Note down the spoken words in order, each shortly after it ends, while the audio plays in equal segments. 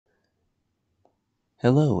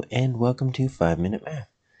Hello and welcome to 5-Minute Math.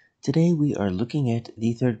 Today we are looking at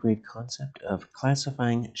the third grade concept of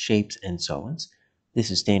classifying shapes and solids. This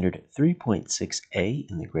is standard 3.6a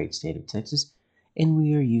in the great state of Texas, and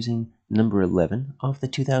we are using number 11 off the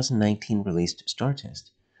 2019 released STAAR test.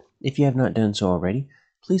 If you have not done so already,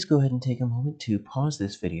 please go ahead and take a moment to pause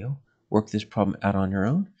this video, work this problem out on your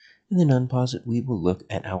own, and then unpause it. We will look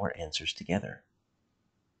at our answers together.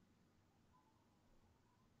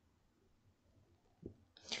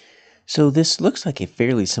 So this looks like a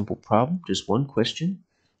fairly simple problem, just one question.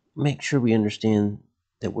 Make sure we understand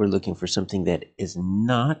that we're looking for something that is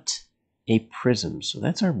not a prism. So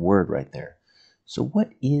that's our word right there. So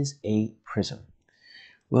what is a prism?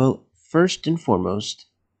 Well, first and foremost,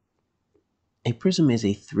 a prism is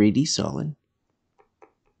a 3D solid.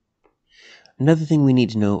 Another thing we need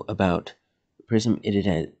to know about prism,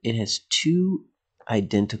 it has two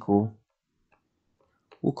identical,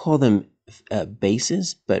 we'll call them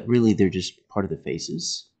bases, but really they're just part of the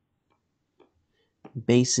faces.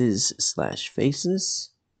 Bases/faces,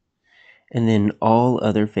 and then all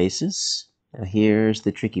other faces. Now here's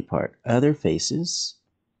the tricky part. Other faces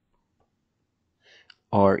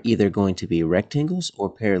are either going to be rectangles or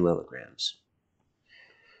parallelograms.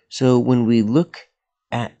 So when we look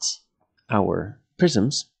at our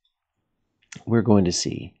prisms, we're going to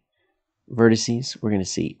see vertices, we're going to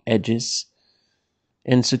see edges,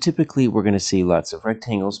 and so typically we're going to see lots of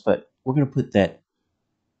rectangles, but we're going to put that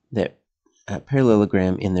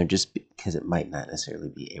parallelogram in there just because it might not necessarily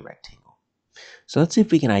be a rectangle. So let's see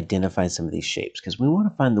if we can identify some of these shapes, because we want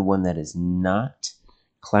to find the one that is not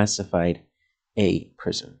classified a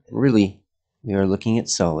prism. And really, we are looking at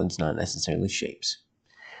solids, not necessarily shapes.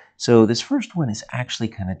 So this first one is actually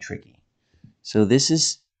kind of tricky. So this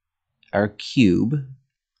is our cube,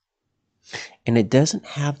 and it doesn't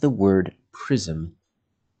have the word prism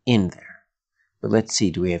in there. But let's see,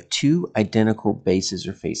 do we have two identical bases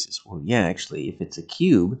or faces? Well, yeah, actually, if it's a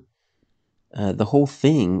cube, the whole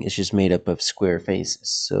thing is just made up of square faces.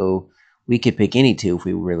 So we could pick any two if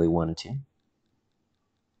we really wanted to.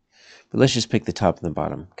 But let's just pick the top and the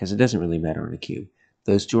bottom, because it doesn't really matter on a cube.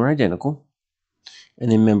 Those two are identical.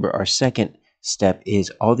 And then remember, our second step is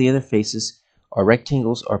all the other faces are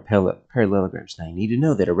rectangles or parallelograms. Now you need to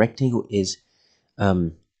know that a rectangle is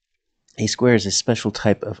a square is a special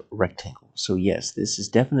type of rectangle. So yes, this is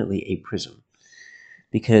definitely a prism,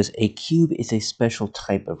 because a cube is a special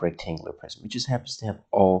type of rectangular prism. It just happens to have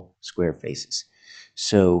all square faces.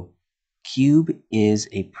 So cube is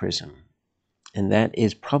a prism, and that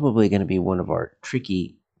is probably going to be one of our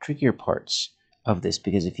trickier parts of this,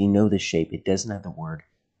 because if you know the shape, it doesn't have the word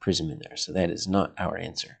prism in there. So that is not our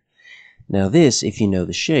answer. Now this, if you know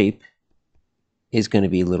the shape, is going to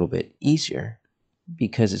be a little bit easier,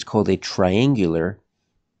 because it's called a triangular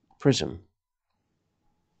prism.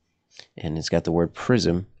 And it's got the word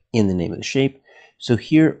prism in the name of the shape. So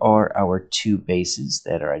here are our two bases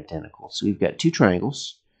that are identical. So we've got two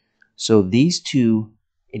triangles. So these two,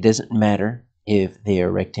 it doesn't matter if they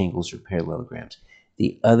are rectangles or parallelograms.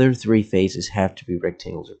 The other three faces have to be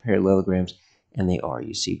rectangles or parallelograms, and they are.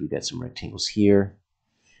 You see, we've got some rectangles here,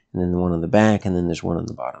 and then the one on the back, and then there's one on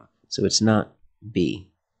the bottom. So it's not B.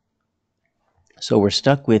 So we're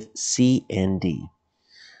stuck with C and D.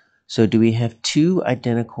 So do we have two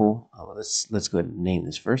identical, let's go ahead and name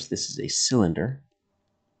this first. This is a cylinder.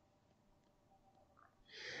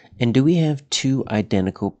 And do we have two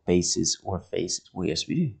identical bases or faces? Well, yes,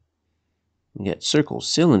 we do. We got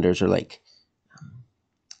circles. Cylinders are like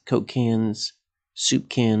Coke cans, soup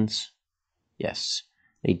cans. Yes,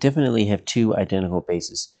 they definitely have two identical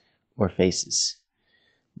bases or faces.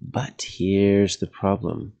 But here's the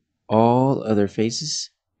problem. All other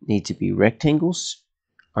faces need to be rectangles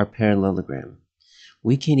or parallelogram.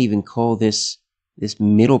 We can't even call this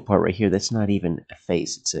middle part right here, that's not even a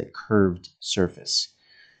face, it's a curved surface.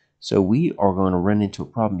 So we are going to run into a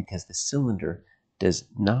problem, because the cylinder does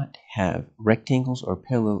not have rectangles or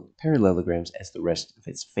parallelograms as the rest of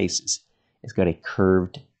its faces. It's got a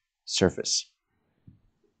curved surface.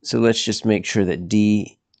 So let's just make sure that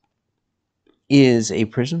D is a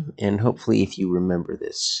prism, and hopefully if you remember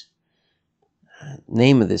this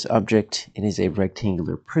name of this object, it is a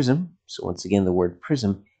rectangular prism. So once again, the word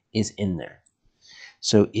prism is in there.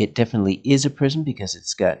 So it definitely is a prism, because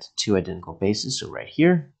it's got two identical bases, so right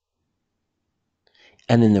here.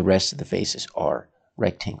 And then the rest of the faces are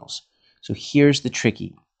rectangles. So here's the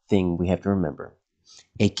tricky thing we have to remember.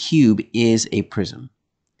 A cube is a prism.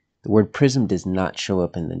 The word prism does not show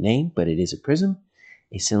up in the name, but it is a prism.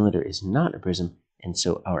 A cylinder is not a prism, and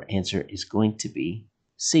so our answer is going to be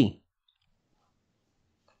C.